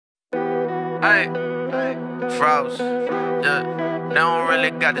Hey, froze. Yeah, they don't really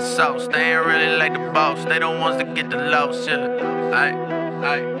got the sauce. They ain't really like the boss. They the ones that get the loss. Yeah,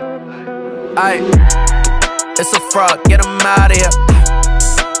 ay. It's a fraud. Get him out of here.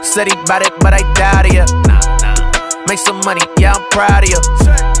 Said he bout it, but I doubt it. Make some money. Yeah, I'm proud of you.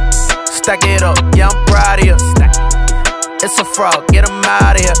 Stack it up. Yeah, I'm proud of you. It's a fraud. Get him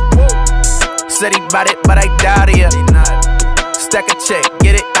out of here. Said he bout it, but I doubt it. Stack a check,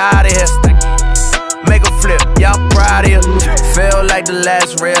 get it out of here. Make a flip, yeah, I'm proud of you. Feel like the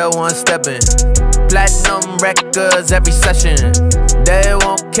last real one stepping. Platinum records every session. They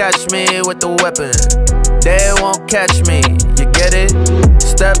won't catch me with the weapon. They won't catch me, you get it?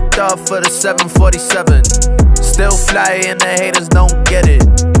 Stepped off for the 747. Still fly and the haters don't get it.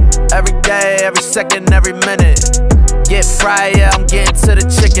 Every day, every second, every minute. Get fried, yeah, I'm getting to the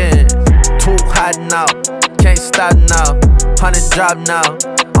chicken. Too hot now, can't stop now. 100 drop now,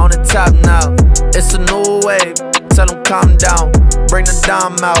 on the top now. It's a new wave, tell them calm down. Bring the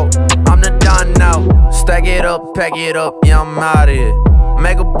dime out, I'm the don now. Stack it up, pack it up, yeah, I'm out of here.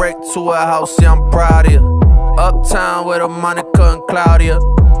 Make a break to a house, yeah, I'm proud of you. Uptown with a Monica and Claudia.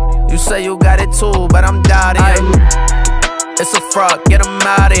 You say you got it too, but I'm doubting you. It's a fraud, get him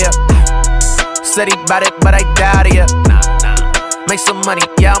out of here. Said he bout it, but I doubt it. Make some money,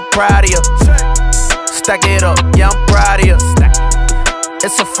 yeah, I'm proud of you. Stack it up, yeah, I'm proud of you.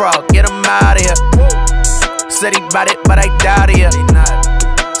 It's a fraud, get him out of here. Said he bout it, but I doubt it.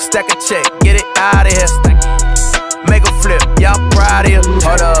 Stack a check, get it out of here. Make a flip, yeah, I'm proud of you.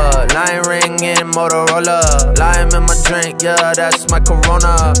 Hold up, line ringing, Motorola. Lime in my drink, yeah, that's my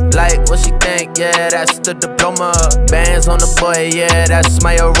Corona. Like what she think, yeah, that's the diploma. Bands on the boy, yeah, that's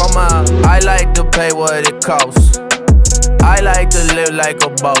my aroma. I like to pay what it costs. I like to live like a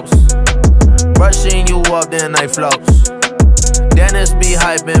boss. Brushing you up, then I floss. Dennis be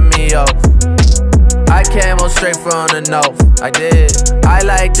hyping me up. I came on straight from the north. I did. I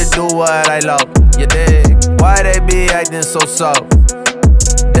like to do what I love. You dig? Why they be acting so soft?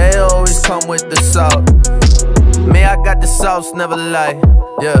 They always come with the salt. Me, I got the sauce, never lie.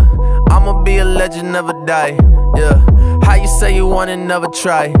 Yeah, I'ma be a legend, never die. Yeah, how you say you want it, never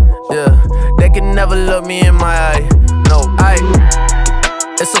try. Yeah, they can never look me in my eye. No,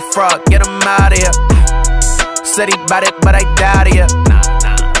 it's a fraud, get him out of here. Said he bout it, but I doubt it.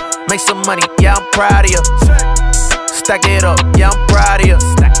 Make some money, yeah, I'm proud of you. Stack it up, yeah, I'm proud of you.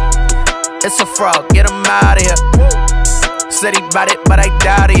 It's a fraud, get him out of here. Said he bout it, but I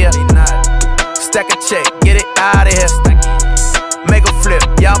doubt it. Stack a check, get it out of here. Make a flip,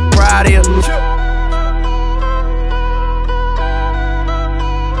 yeah, I'm proud of you.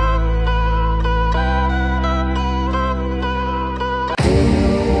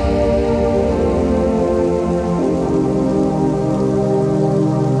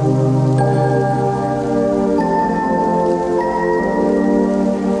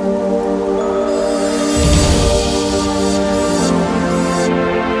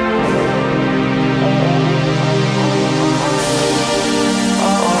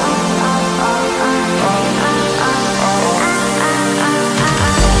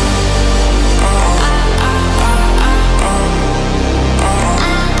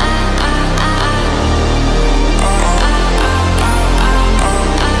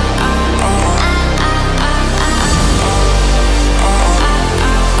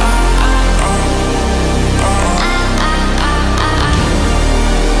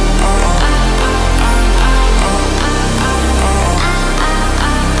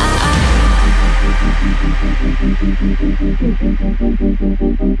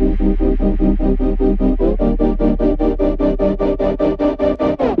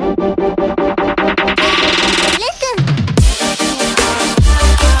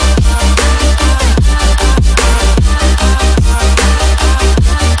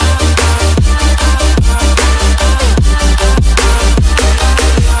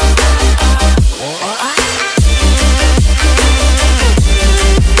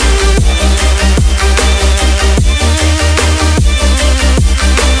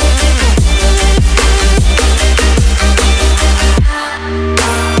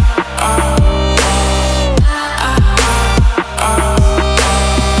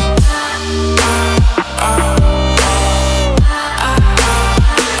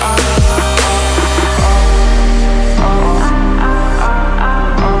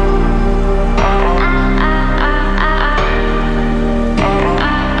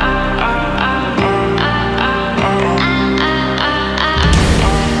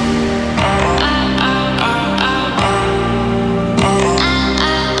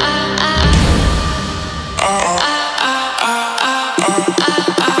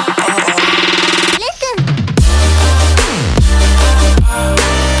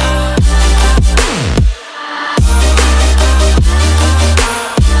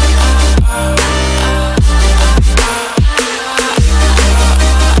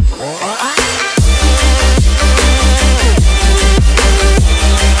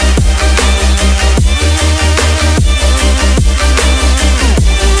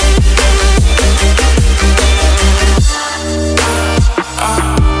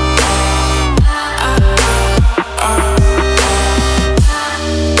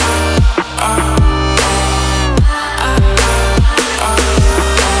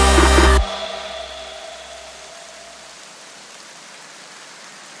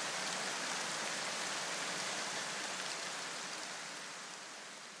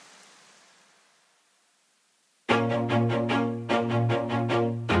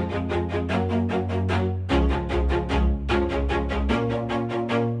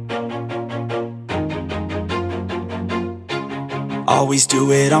 Always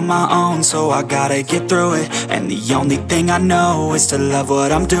do it on my own, so I gotta get through it. And the only thing I know is to love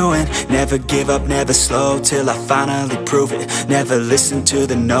what I'm doing. Never give up, never slow, till I finally prove it. Never listen to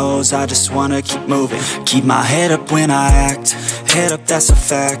the no's, I just wanna keep moving. Keep my head up when I act, head up, that's a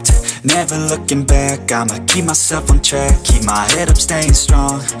fact. Never looking back, I'ma keep myself on track. Keep my head up, staying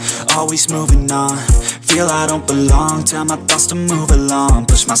strong, always moving on. Feel I don't belong, tell my thoughts to move along.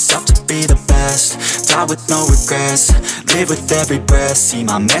 Push myself to be the best, die with no regrets. Live with every breath, see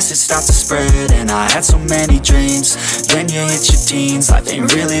my message start to spread. And I had so many dreams, then you hit your teens. Life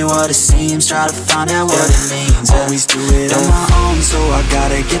ain't really what it seems, try to find out what it means. Always do it on my own, so I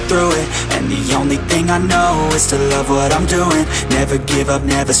gotta get through it. And the only thing I know is to love what I'm doing. Never give up,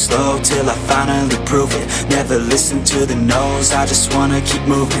 never slow, till I finally prove it. Never listen to the no's, I just wanna keep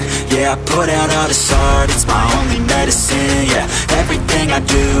moving. Yeah, I put out all this art, it's my only medicine. Yeah, everything I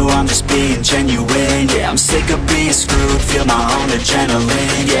do, I'm just being genuine. Yeah, I'm sick of being screwed, feel my own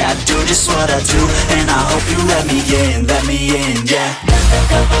adrenaline. Yeah, I do just what I do, and I hope you let me in, yeah.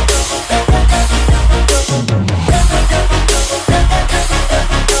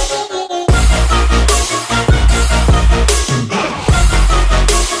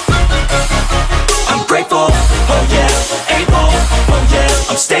 I'm grateful, oh yeah, able, oh yeah,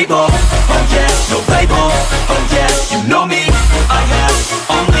 I'm stable, oh yeah, no label, oh yeah, you know me, I have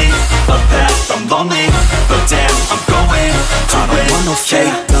only a path, I'm lonely, but damn, I'm going to win. I don't want no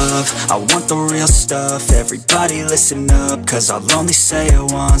fake love, I want the real stuff. Everybody listen up, cause I'll only say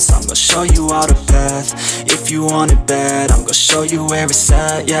it once. I'm gonna show you all the path, if you want it bad. I'm gonna show you where it's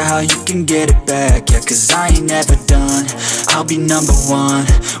at, yeah, how you can get it back. Yeah, cause I ain't never done, I'll be number one.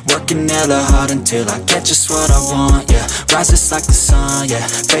 Working hella hard until I get just what I want, yeah. Rises like the sun, yeah,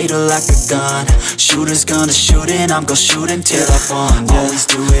 fatal like a gun. Shooters gonna shoot and I'm gonna shoot until I won, yeah. Always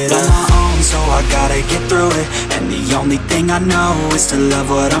do it on my own, so I gotta get through it. And the only thing I know is to love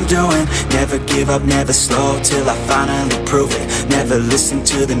what I'm doing. Never give up, never slow, till I finally prove it. Never listen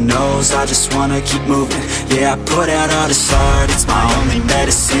to the no's, I just wanna keep moving. Yeah, I put out all this art, it's my only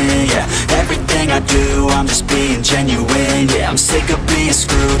medicine. Yeah, everything I do, I'm just being genuine. Yeah, I'm sick of being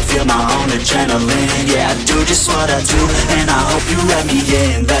screwed, feel my own adrenaline. Yeah, I do just what I do, and I hope you let me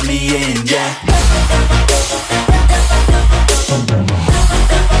in, yeah.